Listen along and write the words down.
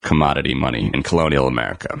Commodity Money in Colonial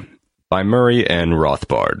America by Murray and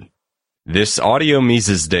Rothbard. This audio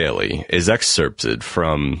Mises Daily is excerpted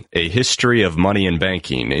from A History of Money and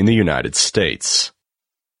Banking in the United States.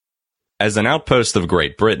 As an outpost of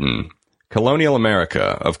Great Britain, colonial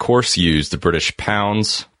America, of course, used British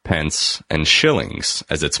pounds, pence, and shillings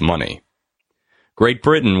as its money. Great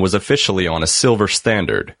Britain was officially on a silver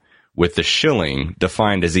standard, with the shilling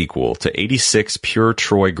defined as equal to 86 pure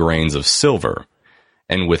troy grains of silver,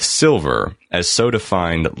 and with silver as so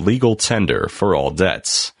defined legal tender for all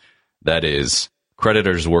debts. That is,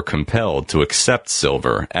 creditors were compelled to accept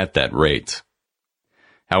silver at that rate.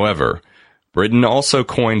 However, Britain also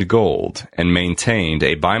coined gold and maintained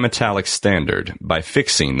a bimetallic standard by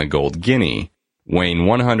fixing the gold guinea, weighing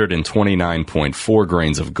 129.4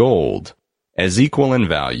 grains of gold, as equal in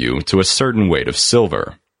value to a certain weight of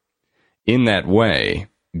silver. In that way,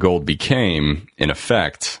 gold became, in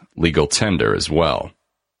effect, legal tender as well.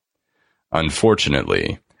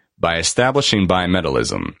 Unfortunately, by establishing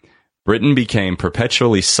bimetallism, Britain became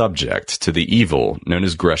perpetually subject to the evil known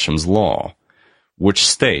as Gresham's Law, which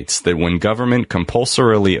states that when government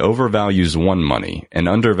compulsorily overvalues one money and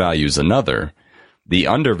undervalues another, the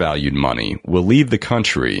undervalued money will leave the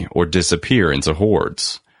country or disappear into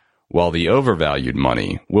hoards, while the overvalued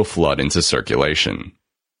money will flood into circulation.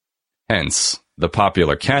 Hence, the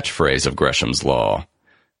popular catchphrase of Gresham's Law,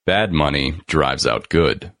 bad money drives out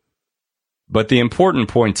good. But the important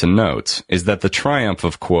point to note is that the triumph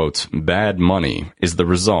of, quote, bad money is the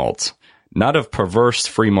result, not of perverse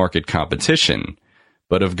free market competition,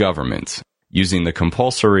 but of government, using the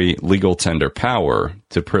compulsory legal tender power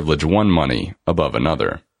to privilege one money above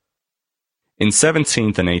another. In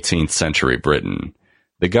 17th and 18th century Britain,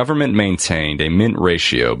 the government maintained a mint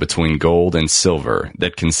ratio between gold and silver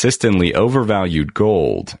that consistently overvalued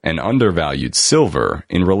gold and undervalued silver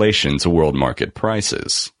in relation to world market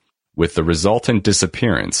prices, with the resultant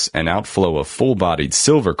disappearance and outflow of full-bodied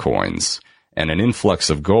silver coins and an influx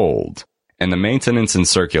of gold, and the maintenance and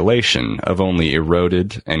circulation of only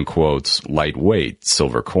eroded and, quote, lightweight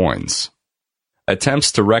silver coins.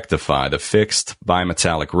 Attempts to rectify the fixed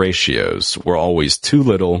bimetallic ratios were always too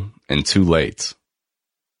little and too late.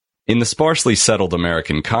 In the sparsely settled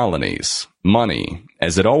American colonies, money,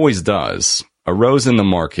 as it always does, arose in the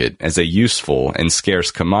market as a useful and scarce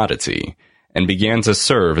commodity and began to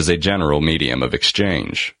serve as a general medium of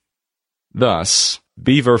exchange. Thus,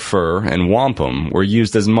 beaver fur and wampum were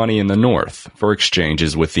used as money in the North for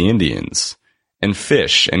exchanges with the Indians, and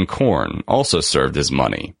fish and corn also served as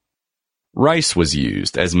money. Rice was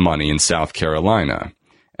used as money in South Carolina,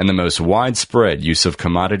 and the most widespread use of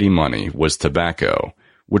commodity money was tobacco,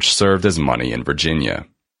 which served as money in Virginia.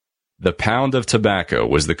 The pound of tobacco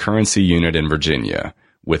was the currency unit in Virginia,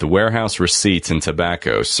 with warehouse receipts and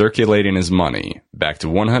tobacco circulating as money, backed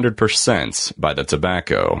 100% by the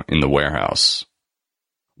tobacco in the warehouse.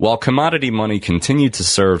 While commodity money continued to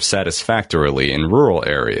serve satisfactorily in rural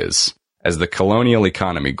areas, as the colonial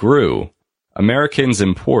economy grew, Americans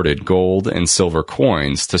imported gold and silver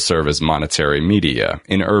coins to serve as monetary media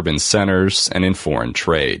in urban centers and in foreign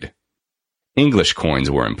trade. English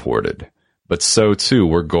coins were imported, but so too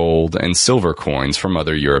were gold and silver coins from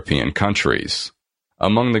other European countries.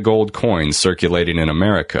 Among the gold coins circulating in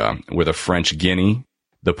America were the French guinea,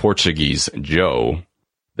 the Portuguese jo,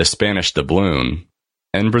 the Spanish doubloon,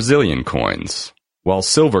 and Brazilian coins, while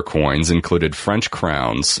silver coins included French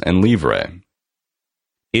crowns and livre.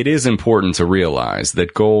 It is important to realize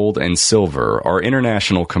that gold and silver are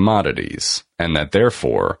international commodities, and that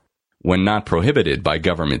therefore, when not prohibited by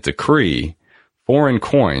government decree, foreign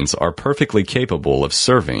coins are perfectly capable of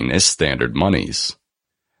serving as standard monies.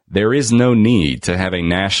 There is no need to have a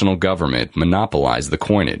national government monopolize the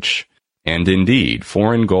coinage, and indeed,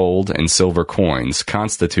 foreign gold and silver coins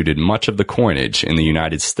constituted much of the coinage in the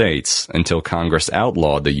United States until Congress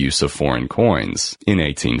outlawed the use of foreign coins in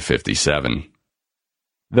 1857.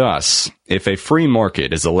 Thus, if a free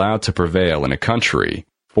market is allowed to prevail in a country,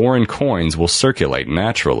 foreign coins will circulate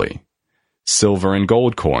naturally. Silver and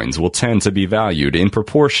gold coins will tend to be valued in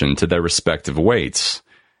proportion to their respective weights,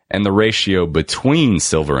 and the ratio between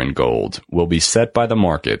silver and gold will be set by the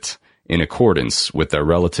market in accordance with their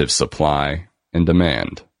relative supply and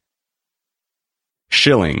demand.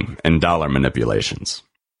 Shilling and dollar manipulations.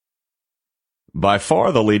 By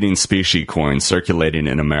far the leading specie coin circulating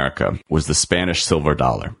in America was the Spanish silver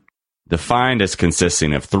dollar, defined as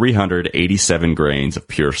consisting of 387 grains of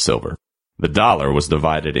pure silver. The dollar was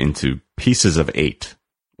divided into pieces of 8,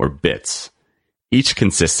 or bits, each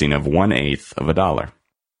consisting of 1/8 of a dollar.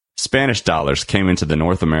 Spanish dollars came into the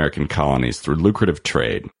North American colonies through lucrative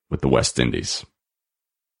trade with the West Indies.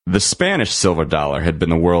 The Spanish silver dollar had been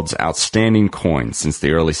the world's outstanding coin since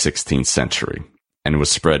the early 16th century, and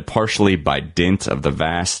was spread partially by dint of the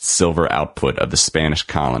vast silver output of the Spanish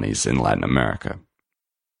colonies in Latin America.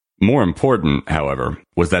 More important, however,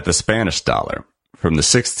 was that the Spanish dollar, from the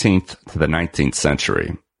 16th to the 19th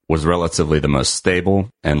century, was relatively the most stable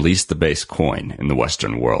and least debased coin in the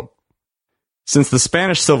Western world. Since the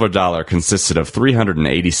Spanish silver dollar consisted of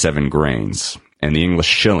 387 grains, and the English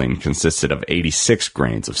shilling consisted of 86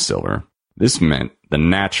 grains of silver, this meant the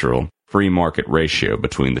natural free market ratio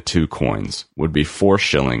between the two coins would be 4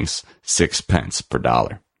 shillings, 6 pence per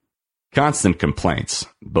dollar. Constant complaints,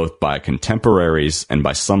 both by contemporaries and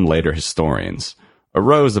by some later historians,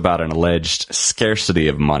 arose about an alleged scarcity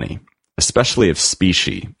of money, especially of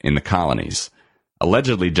specie, in the colonies,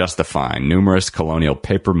 allegedly justifying numerous colonial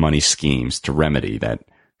paper money schemes to remedy that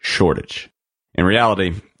shortage. In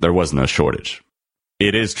reality, there was no shortage.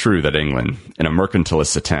 It is true that England, in a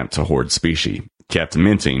mercantilist attempt to hoard specie, kept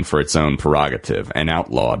minting for its own prerogative and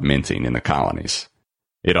outlawed minting in the colonies.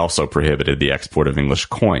 It also prohibited the export of English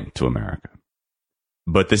coin to America.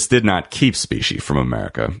 But this did not keep specie from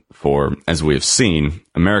America, for, as we have seen,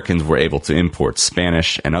 Americans were able to import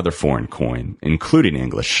Spanish and other foreign coin, including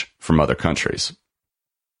English, from other countries.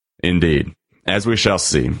 Indeed, as we shall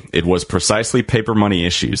see, it was precisely paper money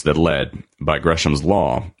issues that led, by Gresham's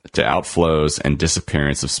law, to outflows and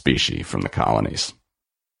disappearance of specie from the colonies.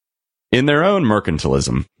 In their own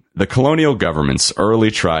mercantilism, the colonial governments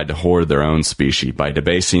early tried to hoard their own specie by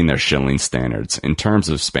debasing their shilling standards in terms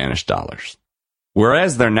of Spanish dollars.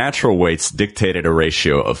 Whereas their natural weights dictated a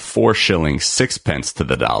ratio of 4 shillings 6 pence to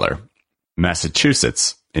the dollar,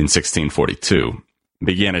 Massachusetts, in 1642,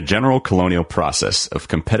 began a general colonial process of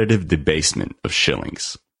competitive debasement of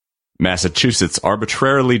shillings. Massachusetts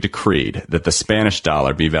arbitrarily decreed that the Spanish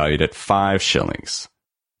dollar be valued at 5 shillings.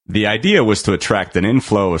 The idea was to attract an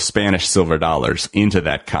inflow of Spanish silver dollars into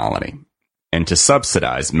that colony, and to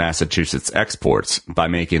subsidize Massachusetts exports by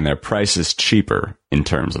making their prices cheaper in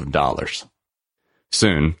terms of dollars.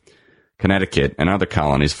 Soon, Connecticut and other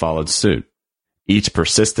colonies followed suit, each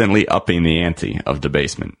persistently upping the ante of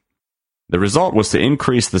debasement. The result was to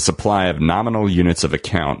increase the supply of nominal units of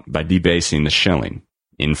account by debasing the shilling,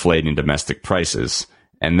 inflating domestic prices,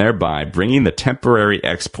 and thereby bringing the temporary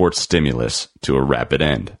export stimulus to a rapid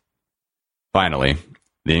end. Finally,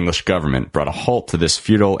 the English government brought a halt to this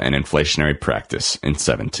futile and inflationary practice in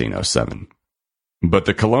 1707. But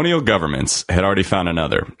the colonial governments had already found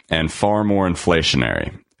another, and far more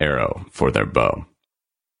inflationary, arrow for their bow: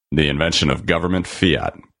 the invention of government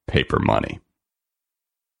fiat paper money.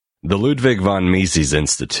 The Ludwig von Mises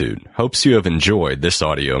Institute hopes you have enjoyed this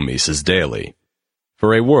audio Mises Daily.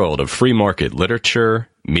 For a world of free market literature,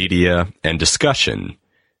 media, and discussion,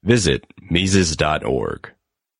 visit Mises.org.